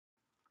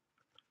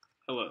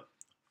Hello,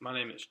 my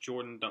name is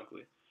Jordan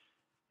Dunkley,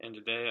 and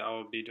today I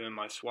will be doing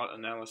my SWOT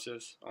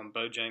analysis on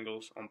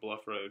Bojangles on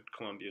Bluff Road,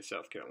 Columbia,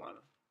 South Carolina.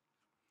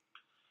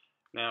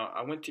 Now,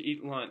 I went to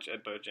eat lunch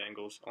at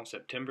Bojangles on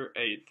September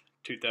 8th,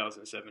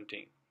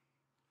 2017.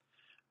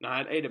 Now, I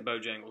had ate at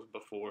Bojangles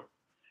before,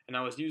 and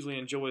I was usually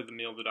enjoying the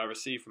meal that I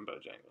received from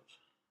Bojangles.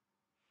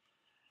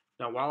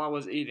 Now, while I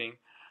was eating,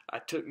 I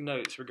took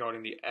notes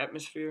regarding the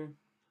atmosphere,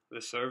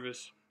 the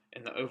service,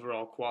 and the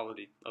overall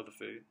quality of the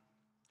food.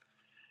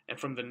 And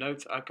from the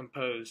notes I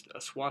composed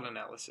a SWOT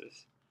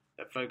analysis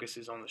that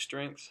focuses on the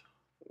strengths,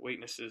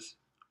 weaknesses,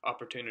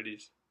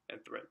 opportunities,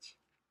 and threats.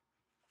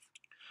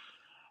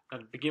 Now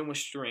to begin with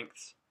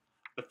strengths,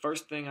 the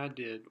first thing I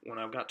did when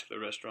I got to the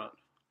restaurant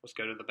was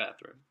go to the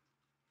bathroom.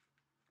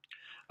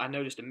 I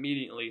noticed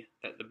immediately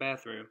that the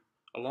bathroom,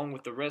 along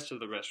with the rest of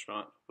the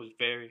restaurant, was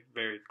very,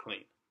 very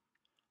clean.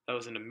 That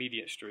was an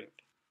immediate strength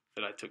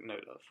that I took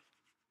note of.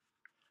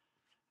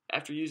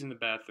 After using the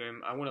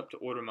bathroom, I went up to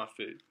order my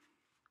food.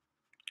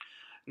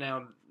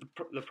 Now,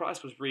 the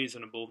price was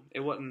reasonable.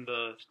 It wasn't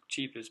the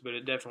cheapest, but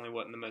it definitely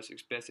wasn't the most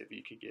expensive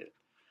you could get.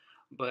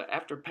 But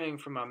after paying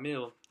for my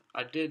meal,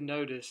 I did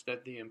notice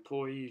that the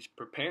employees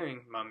preparing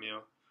my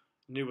meal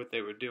knew what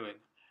they were doing.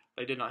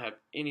 They did not have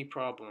any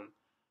problem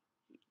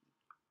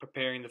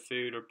preparing the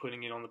food or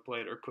putting it on the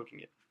plate or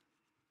cooking it.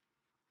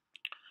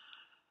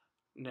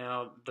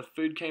 Now, the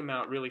food came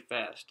out really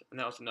fast, and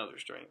that was another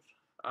strength.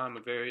 I'm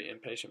a very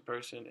impatient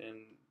person, and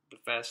the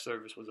fast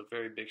service was a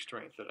very big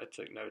strength that I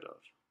took note of.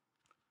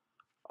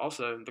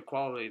 Also, the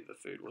quality of the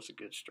food was a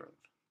good strength.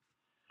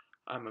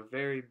 I'm a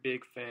very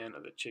big fan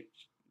of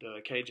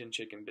the Cajun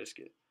chicken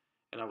biscuit,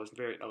 and I was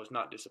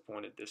not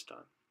disappointed this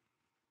time.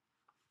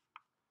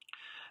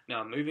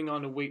 Now, moving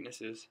on to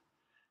weaknesses,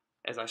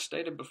 as I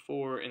stated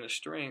before in the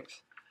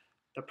strengths,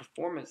 the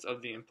performance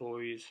of the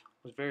employees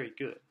was very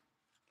good,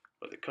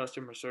 but the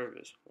customer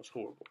service was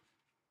horrible.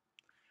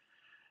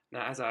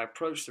 Now, as I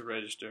approached the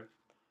register,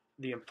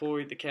 the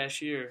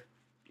cashier,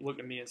 looked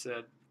at me and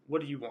said,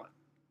 "What do you want?"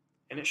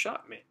 And it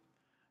shocked me.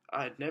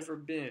 I had never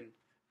been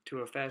to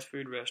a fast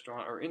food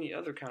restaurant or any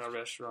other kind of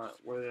restaurant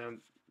where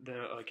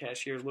the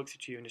cashier looks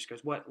at you and just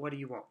goes, What do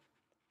you want?"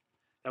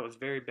 That was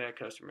very bad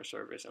customer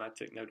service, and I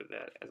took note of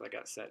that as I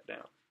got sat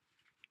down.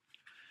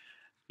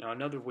 Now,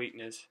 another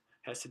weakness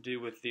has to do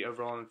with the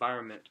overall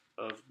environment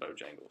of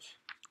Bojangles.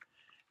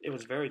 It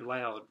was very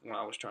loud when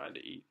I was trying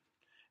to eat,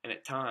 and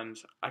at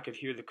times I could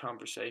hear the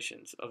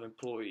conversations of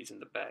employees in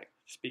the back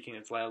speaking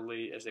as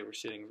loudly as they were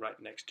sitting right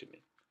next to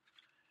me.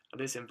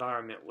 This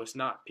environment was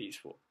not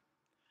peaceful,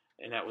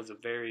 and that was a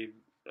very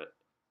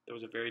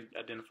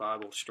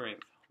identifiable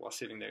strength while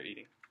sitting there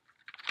eating.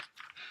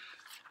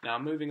 Now,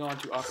 moving on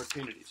to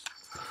opportunities.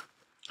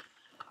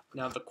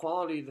 Now, the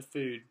quality of the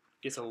food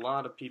gets a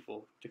lot of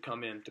people to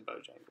come in to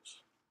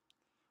Bojangles,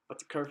 but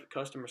the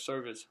customer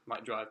service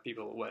might drive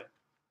people away.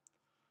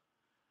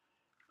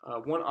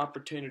 One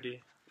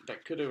opportunity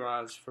that could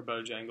arise for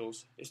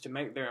Bojangles is to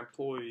make their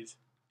employees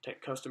take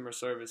customer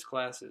service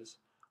classes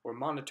or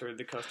monitor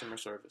the customer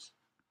service.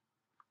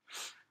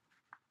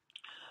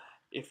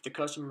 If the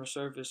customer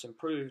service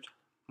improved,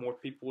 more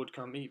people would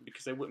come eat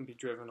because they wouldn't be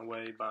driven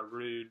away by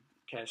rude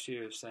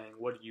cashiers saying,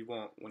 "What do you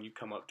want?" when you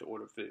come up to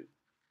order food.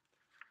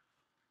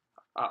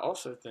 I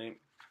also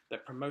think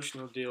that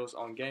promotional deals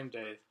on game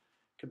day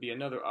could be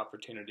another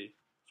opportunity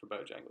for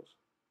Bojangles.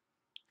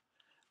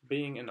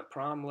 Being in a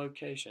prime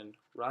location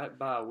right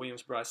by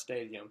Williams-Brice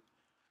Stadium,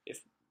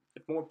 if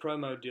more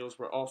promo deals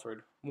were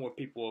offered, more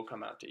people will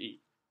come out to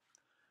eat.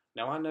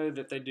 Now, I know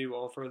that they do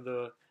offer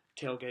the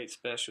tailgate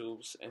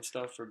specials and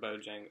stuff for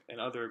Bojangles and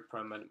other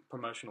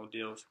promotional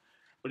deals,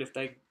 but if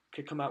they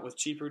could come out with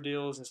cheaper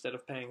deals instead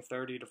of paying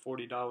 $30 to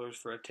 $40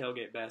 for a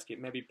tailgate basket,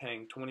 maybe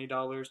paying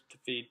 $20 to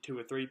feed 2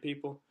 or 3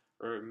 people,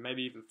 or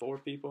maybe even 4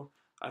 people,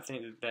 I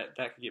think that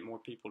could get more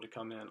people to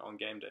come in on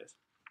game days.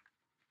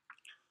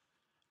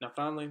 Now,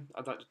 finally,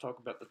 I'd like to talk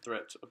about the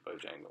threats of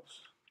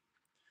Bojangles.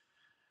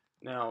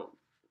 Now,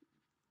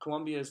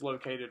 Columbia is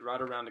located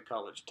right around a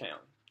college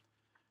town,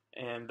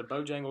 and the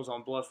Bojangles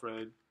on Bluff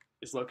Road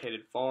is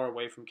located far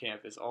away from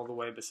campus, all the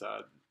way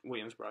beside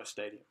Williams-Brice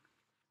Stadium.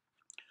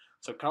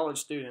 So college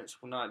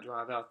students will not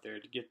drive out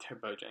there to get their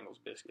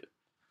Bojangles biscuit.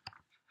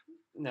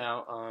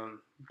 Now,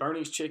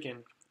 Bernie's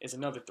Chicken is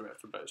another threat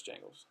for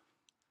Bojangles.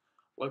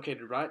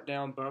 Located right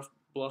down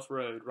Bluff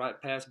Road, right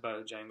past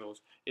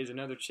Bojangles, is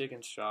another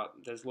chicken shop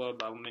that's loved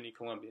by many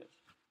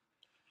Columbians.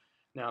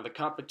 Now, the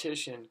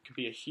competition could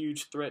be a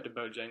huge threat to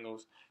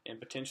Bojangles and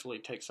potentially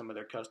take some of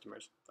their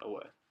customers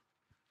away.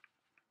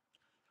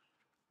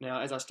 Now,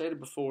 as I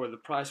stated before, the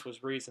price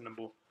was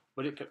reasonable,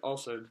 but it could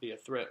also be a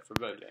threat for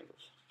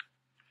Bojangles.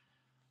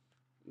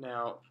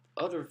 Now,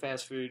 other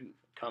fast food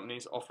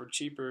companies offer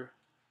cheaper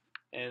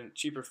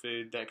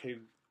food that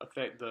could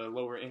affect the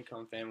lower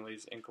income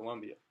families in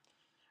Columbia.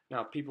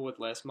 Now, people with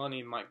less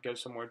money might go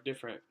somewhere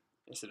different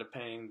instead of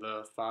paying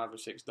the $5 or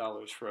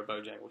 $6 for a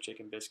Bojangle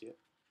chicken biscuit.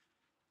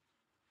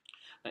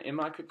 Now, in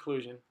my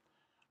conclusion,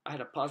 I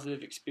had a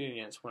positive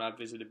experience when I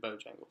visited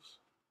Bojangles.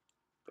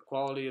 The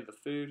quality of the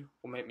food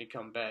will make me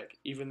come back,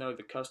 even though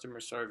the customer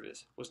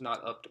service was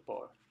not up to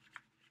par.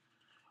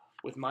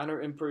 With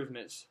minor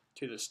improvements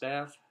to the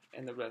staff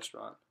and the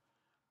restaurant,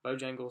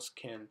 Bojangles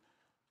can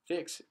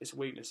fix its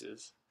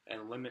weaknesses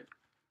and limit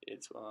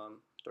its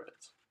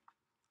threats.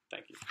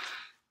 Thank you.